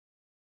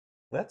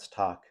Let's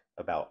talk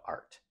about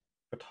art.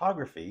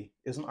 Photography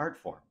is an art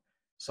form.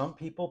 Some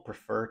people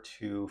prefer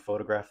to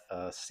photograph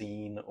a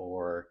scene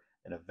or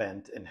an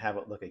event and have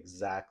it look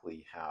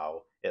exactly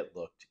how it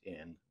looked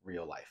in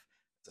real life.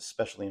 It's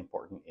especially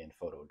important in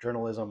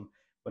photojournalism.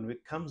 When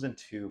it comes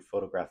into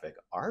photographic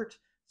art,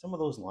 some of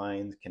those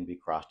lines can be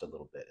crossed a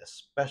little bit,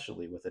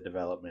 especially with the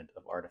development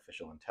of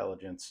artificial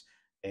intelligence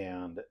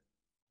and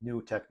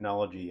new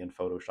technology in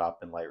Photoshop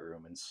and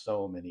Lightroom and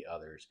so many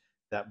others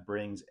that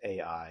brings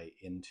AI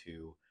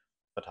into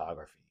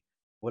photography.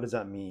 What does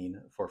that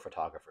mean for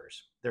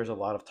photographers? There's a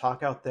lot of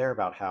talk out there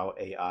about how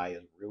AI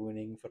is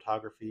ruining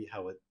photography,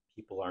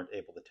 people aren't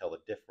able to tell the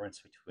difference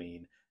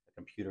between a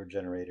computer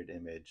generated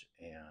image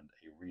and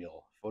a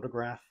real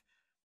photograph.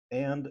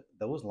 And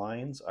those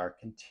lines are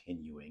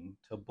continuing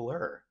to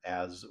blur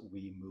as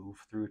we move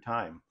through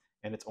time.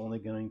 And it's only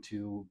going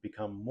to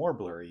become more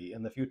blurry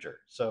in the future.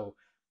 So,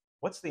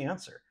 what's the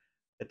answer?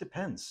 It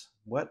depends.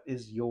 What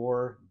is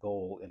your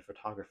goal in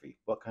photography?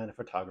 What kind of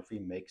photography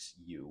makes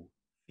you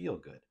feel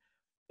good?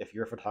 If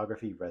your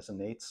photography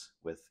resonates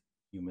with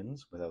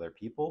humans, with other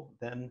people,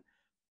 then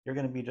you're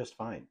going to be just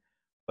fine.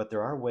 But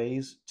there are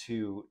ways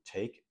to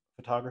take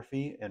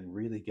photography and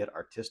really get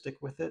artistic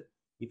with it,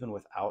 even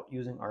without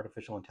using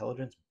artificial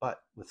intelligence,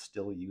 but with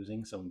still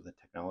using some of the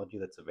technology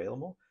that's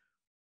available.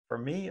 For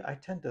me, I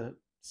tend to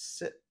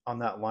sit on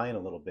that line a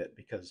little bit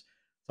because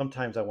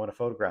sometimes I want to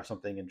photograph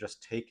something and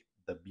just take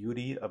the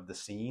beauty of the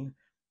scene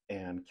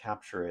and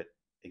capture it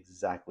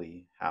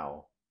exactly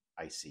how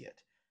I see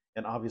it.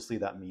 And obviously,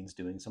 that means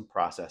doing some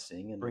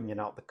processing and bringing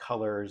out the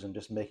colors and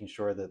just making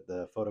sure that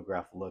the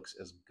photograph looks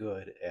as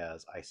good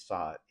as I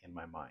saw it in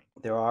my mind.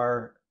 There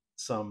are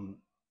some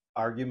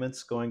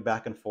arguments going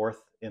back and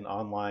forth in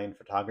online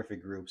photography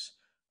groups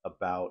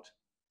about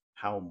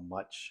how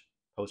much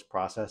post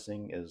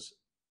processing is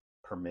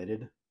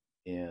permitted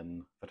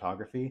in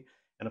photography.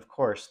 And of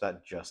course,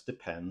 that just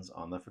depends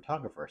on the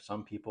photographer.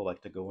 Some people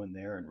like to go in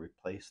there and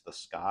replace the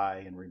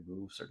sky and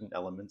remove certain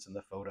elements in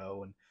the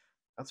photo, and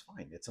that's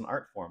fine. It's an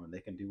art form and they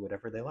can do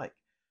whatever they like.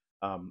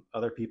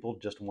 Other people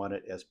just want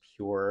it as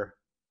pure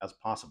as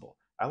possible.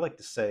 I like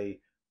to say,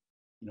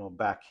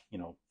 back,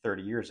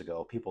 30 years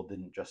ago, people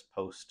didn't just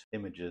post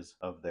images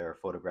of their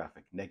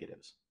photographic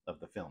negatives of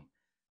the film.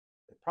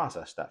 They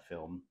processed that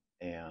film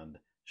and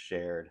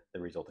shared the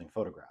resulting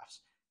photographs.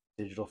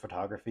 Digital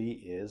photography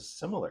is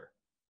similar.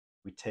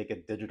 We take a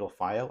digital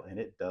file and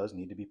it does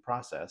need to be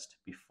processed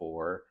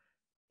before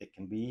it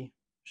can be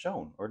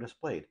shown or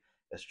displayed.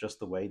 It's just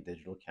the way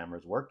digital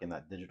cameras work and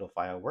that digital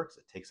file works.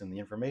 It takes in the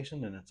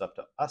information and it's up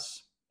to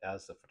us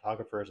as the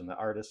photographers and the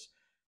artists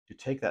to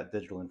take that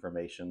digital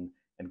information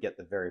and get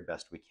the very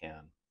best we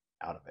can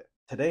out of it.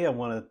 Today, I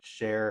want to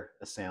share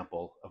a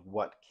sample of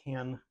what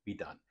can be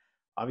done.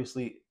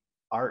 Obviously,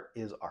 art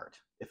is art.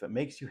 If it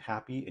makes you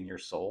happy in your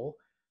soul,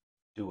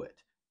 do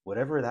it,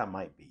 whatever that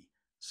might be.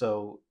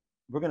 So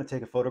we're going to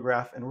take a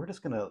photograph and we're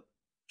just going to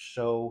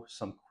show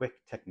some quick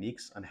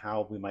techniques on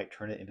how we might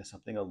turn it into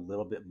something a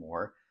little bit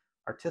more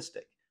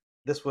artistic.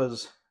 This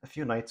was a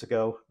few nights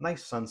ago,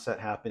 nice sunset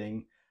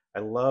happening. I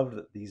loved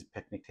that these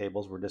picnic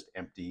tables were just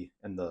empty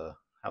and the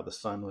how the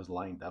sun was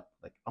lined up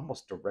like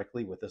almost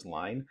directly with this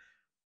line.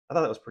 I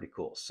thought that was pretty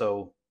cool.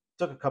 So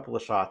took a couple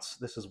of shots.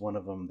 This is one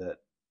of them that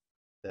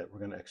we're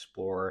going to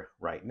explore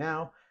right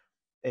now.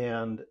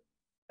 And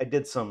I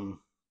did some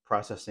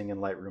processing in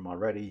Lightroom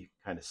already. You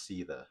can kind of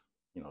see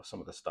some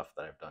of the stuff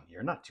that I've done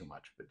here. Not too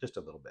much, but just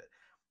a little bit.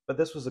 But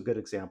this was a good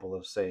example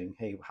of saying,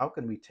 hey, how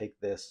can we take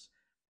this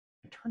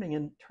and turn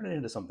it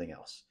into something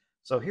else?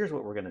 So here's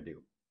what we're going to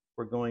do.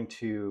 We're going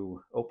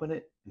to open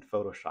it in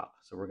Photoshop.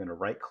 So we're going to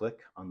right click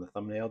on the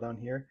thumbnail down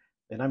here.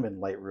 And I'm in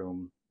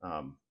Lightroom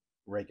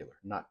regular,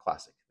 not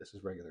classic. This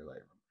is regular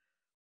Lightroom.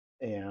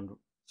 And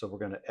so we're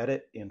going to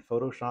edit in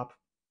Photoshop.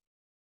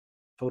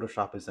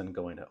 Photoshop is then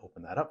going to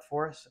open that up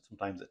for us.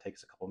 Sometimes it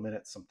takes a couple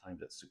minutes,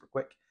 sometimes it's super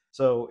quick.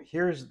 So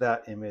here's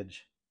that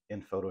image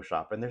in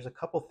Photoshop, and there's a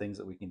couple things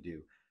that we can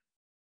do.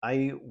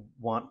 I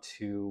want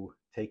to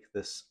take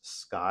this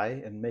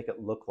sky and make it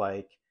look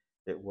like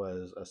it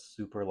was a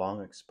super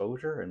long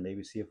exposure and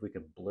maybe see if we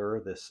can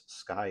blur this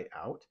sky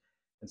out.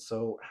 And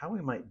so how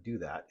we might do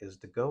that is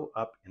to go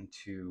up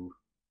into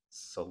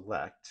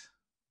select.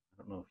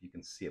 I don't know if you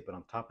can see it, but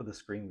on top of the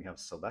screen we have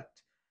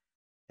select.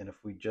 And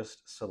if we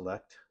just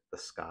select the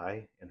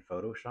sky in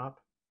Photoshop,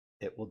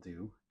 it will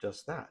do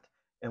just that.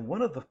 And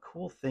one of the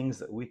cool things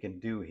that we can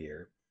do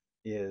here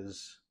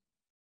is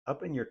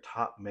up in your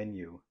top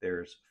menu,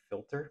 there's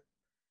filter.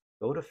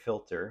 Go to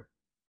filter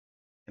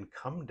and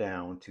come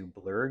down to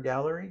blur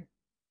gallery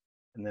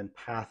and then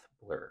path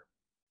blur.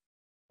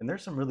 And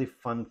there's some really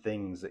fun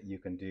things that you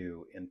can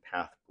do in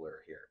path blur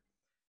here.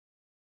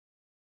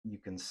 You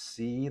can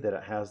see that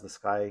it has the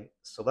sky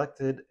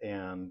selected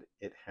and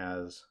it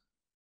has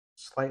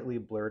slightly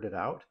blurred it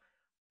out.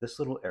 This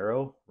little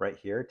arrow right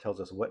here tells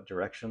us what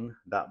direction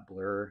that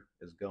blur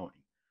is going.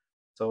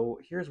 So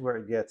here's where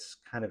it gets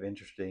kind of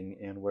interesting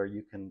and where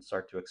you can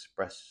start to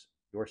express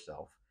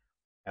yourself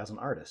as an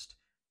artist.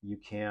 You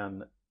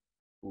can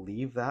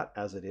leave that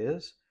as it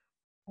is,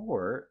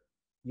 or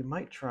you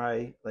might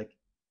try like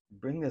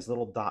bring this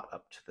little dot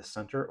up to the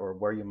center or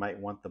where you might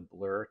want the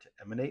blur to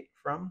emanate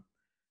from.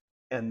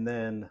 And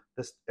then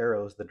this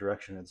arrow is the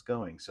direction it's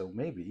going. So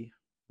maybe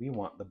we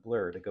want the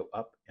blur to go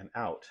up and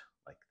out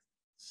like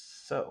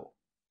so.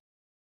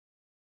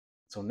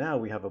 So now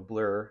we have a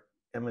blur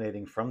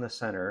emanating from the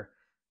center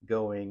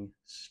going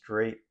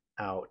straight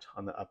out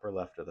on the upper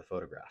left of the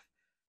photograph.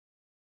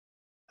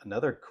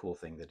 Another cool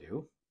thing to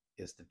do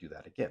is to do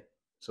that again.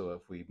 So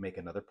if we make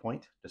another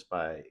point just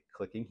by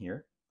clicking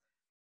here,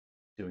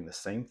 doing the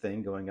same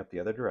thing going up the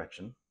other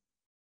direction,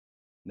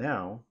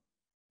 now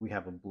we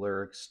have a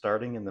blur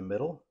starting in the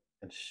middle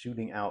and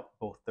shooting out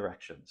both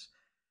directions.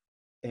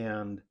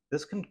 And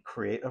this can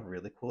create a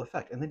really cool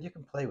effect. And then you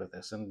can play with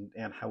this and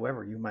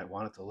however you might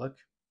want it to look.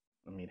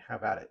 I mean,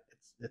 have at it.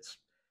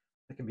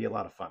 It can be a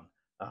lot of fun.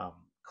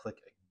 Click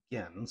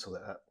again so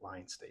that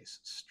line stays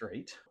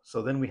straight.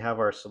 So then we have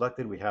our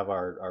selected, we have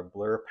our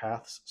blur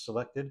paths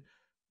selected.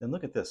 And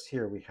look at this.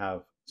 Here we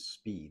have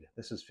speed.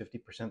 This is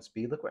 50%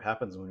 speed. Look what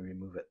happens when we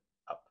move it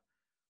up.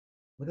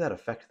 Look at that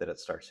effect that it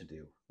starts to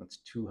do. That's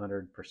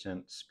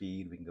 200%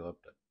 speed. We can go up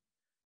to,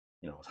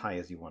 as high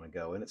as you want to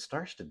go. And it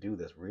starts to do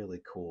this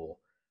really cool,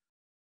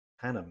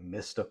 kind of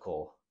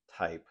mystical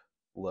type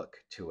look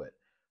to it.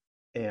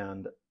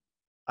 And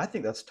I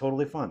think that's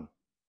totally fun.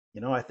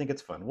 I think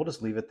it's fun. We'll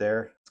just leave it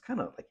there. It's kind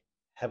of like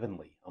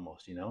heavenly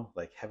almost,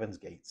 like heaven's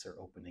gates are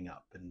opening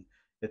up, and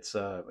it's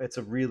a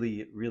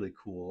really, really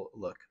cool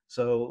look.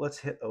 So let's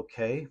hit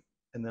OK,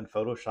 and then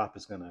Photoshop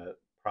is going to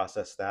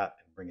process that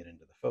and bring it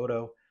into the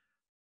photo,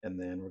 and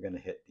then we're going to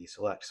hit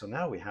deselect. So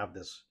now we have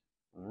this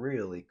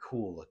really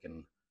cool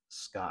looking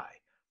sky.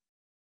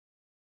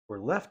 We're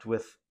left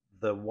with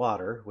the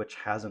water, which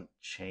hasn't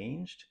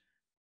changed.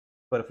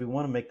 But if we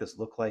want to make this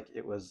look like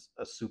it was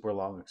a super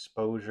long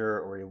exposure,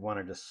 or we want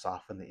to just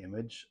soften the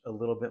image a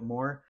little bit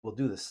more, we'll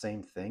do the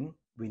same thing.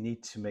 We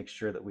need to make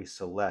sure that we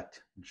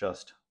select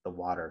just the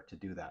water to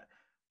do that.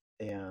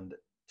 And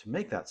to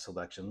make that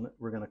selection,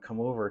 we're going to come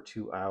over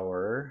to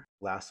our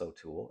lasso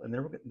tool, and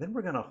then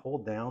we're going to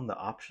hold down the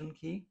Option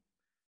key,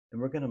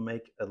 and we're going to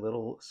make a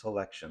little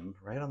selection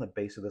right on the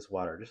base of this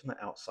water, just on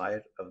the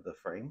outside of the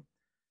frame.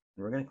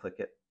 And we're going to click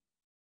it,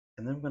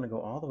 and then we're going to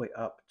go all the way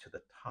up to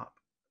the top,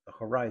 the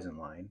horizon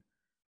line.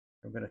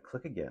 We're going to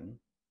click again,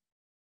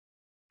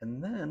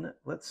 and then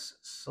let's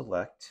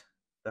select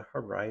the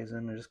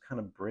horizon and just kind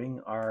of bring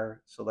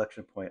our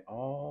selection point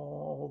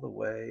all the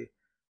way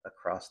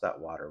across that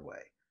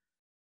waterway.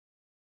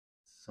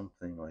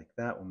 Something like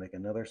that. We'll make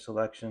another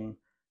selection,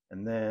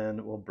 and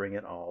then we'll bring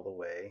it all the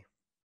way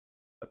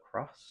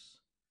across.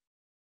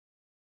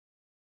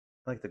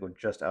 I like to go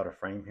just out of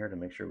frame here to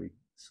make sure we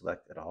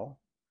select it all.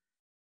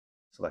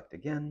 Select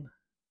again,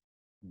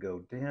 go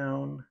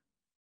down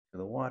to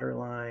the water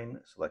line,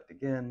 select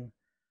again,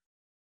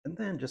 and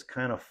then just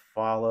kind of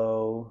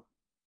follow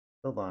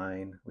the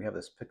line. We have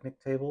this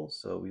picnic table,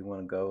 so we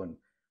want to go and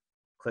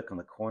click on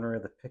the corner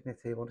of the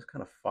picnic table, just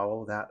kind of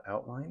follow that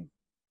outline.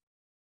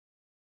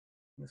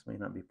 This may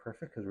not be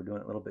perfect because we're doing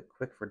it a little bit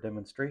quick for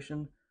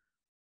demonstration,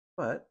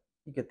 but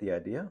you get the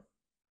idea.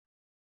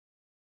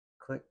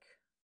 Click,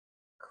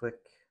 click,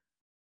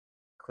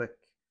 click,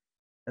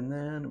 and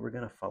then we're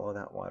going to follow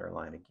that water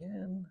line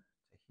again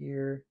to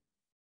here,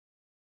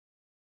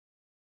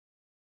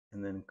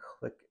 and then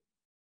click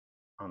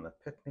on the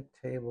picnic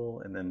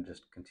table, and then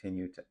just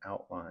continue to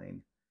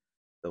outline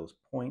those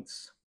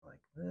points like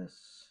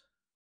this.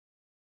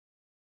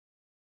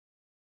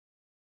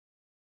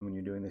 When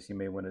you're doing this, you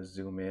may want to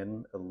zoom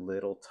in a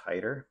little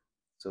tighter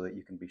so that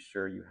you can be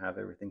sure you have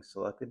everything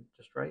selected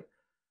just right.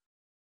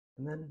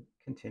 And then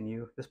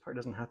continue. This part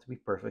doesn't have to be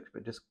perfect,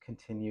 but just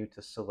continue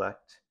to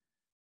select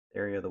the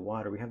area of the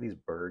water. We have these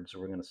birds, so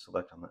we're going to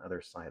select on the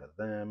other side of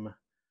them.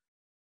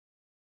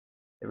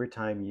 Every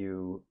time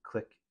you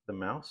click the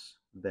mouse,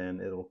 then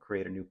it'll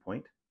create a new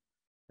point,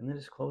 and then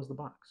just close the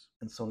box.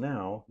 And so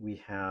now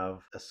we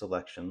have a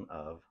selection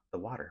of the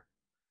water.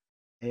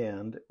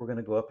 And we're going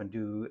to go up and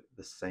do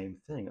the same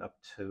thing up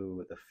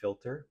to the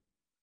filter,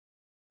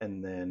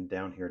 and then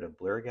down here to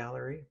blur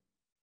gallery,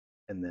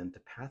 and then to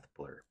path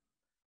blur.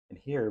 And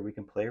here we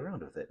can play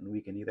around with it, and we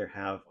can either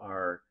have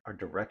our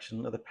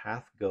direction of the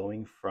path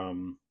going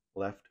from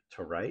left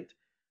to right.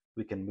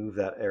 We can move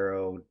that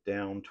arrow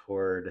down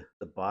toward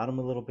the bottom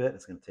a little bit.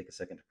 It's going to take a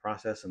second to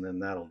process, and then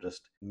that'll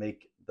just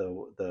make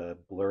the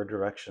blur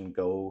direction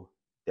go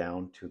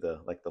down to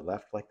the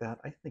left like that.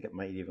 I think it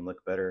might even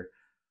look better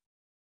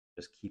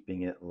just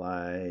keeping it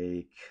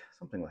like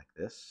something like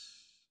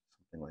this,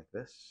 something like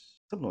this,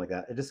 something like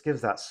that. It just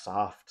gives that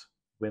soft,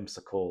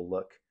 whimsical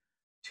look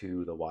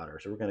to the water.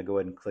 So we're going to go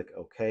ahead and click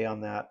OK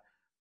on that,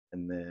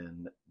 and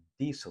then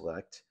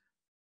deselect,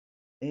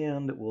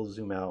 and we'll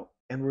zoom out,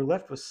 and we're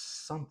left with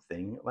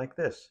something like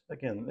this.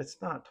 Again, it's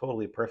not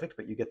totally perfect,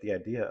 but you get the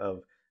idea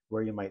of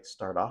where you might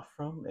start off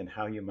from and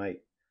how you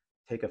might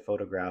take a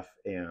photograph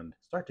and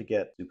start to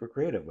get super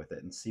creative with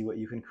it and see what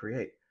you can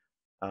create.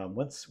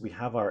 Once we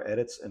have our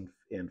edits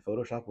in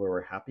Photoshop where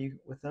we're happy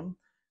with them,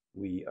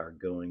 we are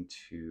going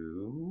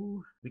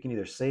to, we can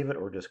either save it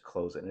or just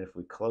close it. And if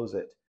we close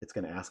it, it's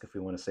going to ask if we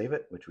want to save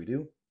it, which we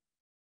do.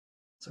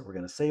 So we're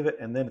going to save it,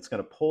 and then it's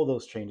going to pull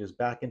those changes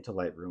back into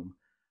Lightroom,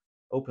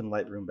 open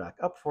Lightroom back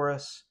up for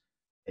us,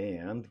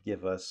 and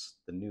give us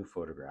the new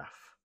photograph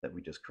that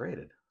we just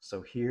created.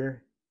 So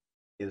here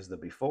is the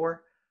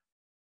before.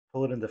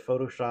 Pull it into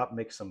Photoshop,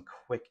 make some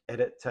quick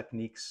edit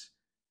techniques,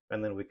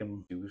 and then we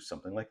can do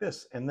something like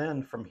this. And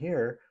then from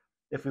here,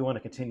 if we want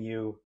to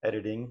continue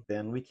editing,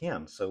 then we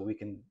can. So we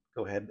can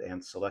go ahead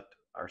and select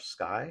our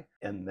sky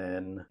and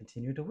then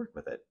continue to work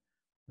with it.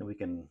 And we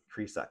can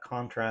increase that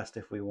contrast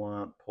if we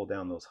want, pull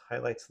down those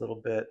highlights a little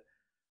bit,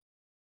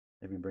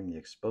 maybe bring the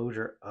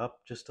exposure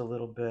up just a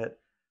little bit,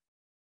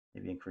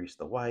 maybe increase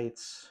the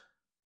whites,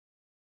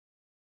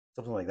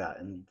 something like that.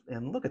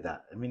 And look at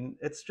that. I mean,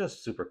 it's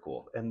just super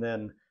cool. And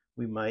then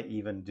we might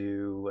even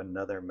do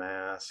another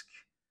mask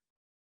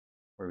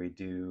where we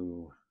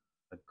do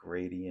a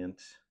gradient,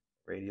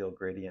 radial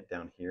gradient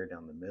down here,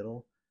 down the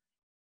middle.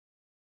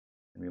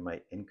 And we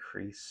might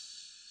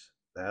increase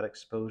that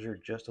exposure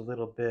just a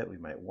little bit. We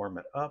might warm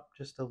it up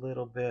just a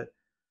little bit.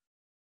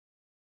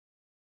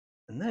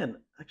 And then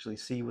actually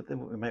see what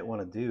we might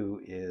want to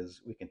do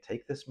is we can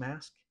take this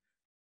mask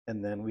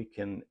and then we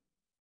can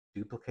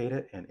duplicate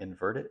it and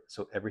invert it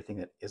so everything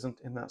that isn't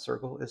in that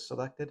circle is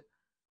selected.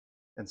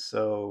 And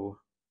so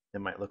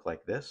it might look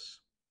like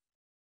this.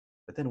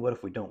 But then what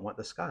if we don't want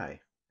the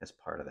sky as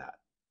part of that?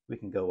 We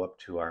can go up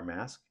to our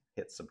mask,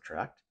 hit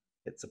subtract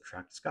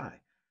sky.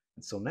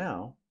 And so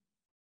now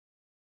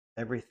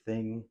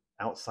everything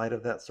outside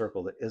of that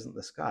circle that isn't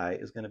the sky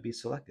is going to be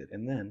selected.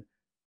 And then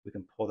we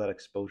can pull that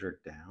exposure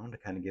down to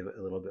kind of give it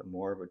a little bit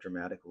more of a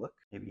dramatic look.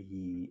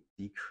 Maybe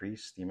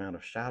decrease the amount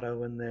of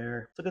shadow in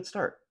there. It's a good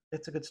start.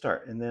 It's a good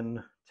start. And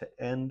then to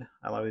end,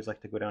 I always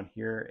like to go down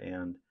here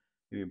and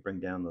maybe bring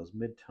down those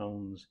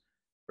midtones,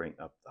 bring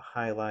up the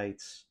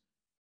highlights.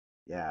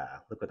 Yeah,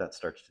 look what that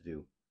starts to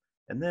do.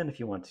 And then if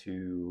you want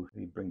to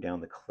maybe bring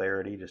down the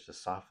clarity just to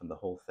soften the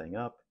whole thing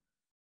up,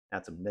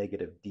 add some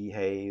negative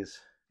dehaze,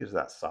 gives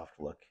that soft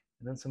look,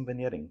 and then some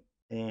vignetting.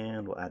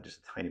 And we'll add just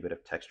a tiny bit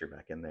of texture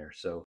back in there.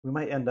 So we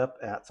might end up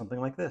at something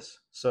like this.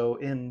 So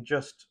in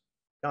just,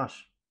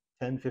 gosh,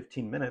 10,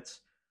 15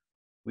 minutes,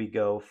 we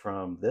go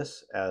from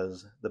this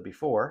as the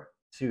before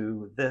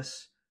to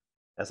this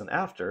as an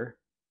after,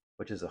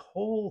 which is a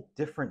whole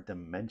different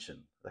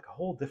dimension, like a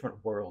whole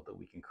different world that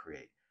we can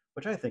create,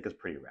 which I think is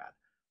pretty rad.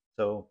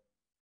 So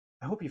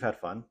I hope you've had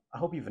fun. I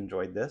hope you've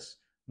enjoyed this.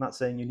 I'm not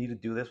saying you need to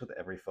do this with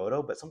every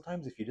photo, but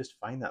sometimes if you just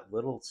find that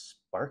little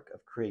spark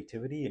of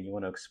creativity and you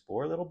want to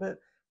explore a little bit,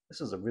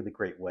 this is a really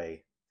great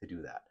way to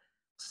do that.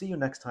 See you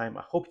next time.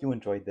 I hope you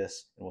enjoyed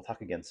this, and we'll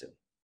talk again soon.